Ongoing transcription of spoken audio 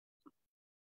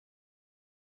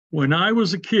When I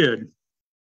was a kid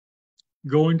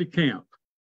going to camp,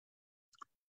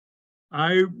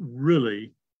 I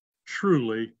really,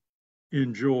 truly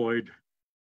enjoyed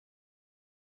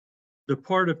the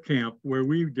part of camp where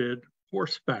we did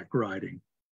horseback riding.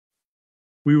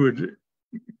 We would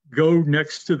go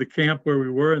next to the camp where we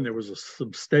were, and there was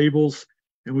some stables,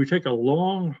 and we take a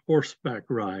long horseback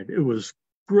ride. It was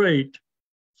great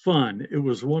fun. It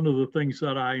was one of the things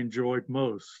that I enjoyed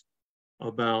most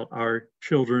about our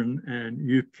children and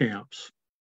youth camps.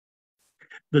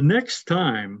 The next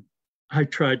time I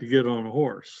tried to get on a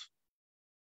horse,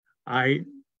 I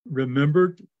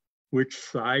remembered which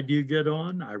side you get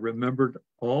on. I remembered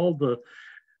all the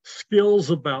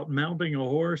skills about mounting a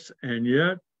horse, and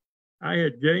yet I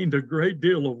had gained a great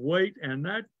deal of weight, and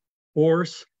that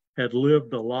horse had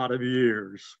lived a lot of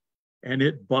years, and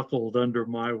it buckled under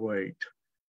my weight.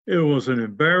 It was an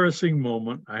embarrassing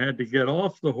moment. I had to get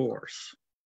off the horse.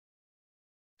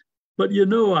 But you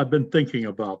know, I've been thinking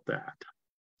about that.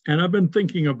 And I've been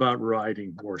thinking about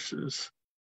riding horses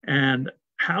and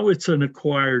how it's an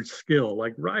acquired skill,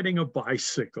 like riding a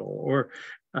bicycle or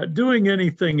doing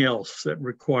anything else that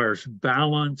requires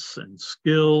balance and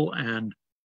skill and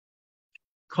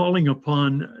calling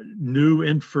upon new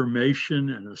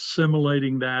information and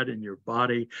assimilating that in your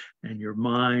body and your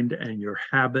mind and your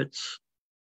habits.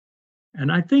 And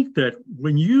I think that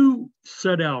when you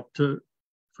set out to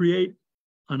create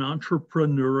an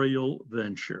entrepreneurial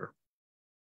venture,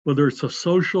 whether it's a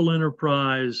social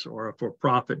enterprise or a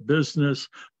for-profit business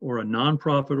or a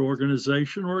nonprofit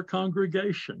organization or a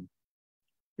congregation,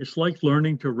 it's like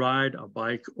learning to ride a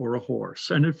bike or a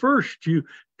horse. And at first, you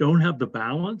don't have the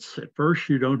balance. At first,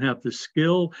 you don't have the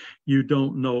skill. You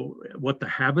don't know what the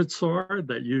habits are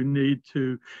that you need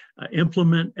to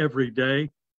implement every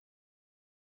day.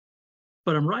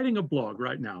 But I'm writing a blog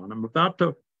right now, and I'm about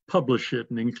to publish it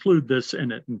and include this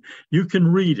in it, and you can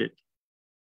read it.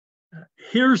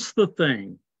 Here's the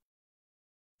thing.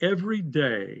 Every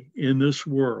day in this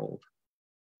world,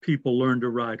 people learn to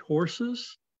ride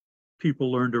horses,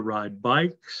 people learn to ride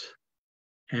bikes,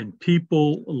 and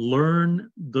people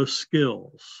learn the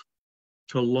skills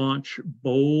to launch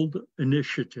bold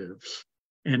initiatives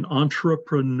and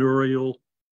entrepreneurial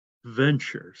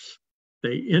ventures.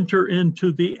 They enter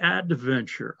into the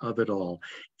adventure of it all.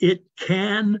 It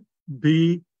can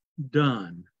be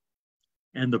done.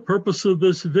 And the purpose of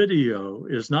this video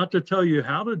is not to tell you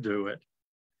how to do it,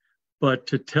 but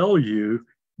to tell you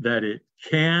that it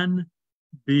can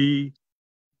be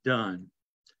done.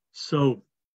 So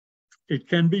it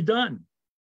can be done.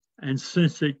 And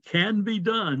since it can be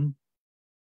done,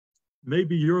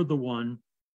 maybe you're the one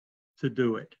to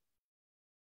do it.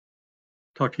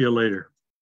 Talk to you later.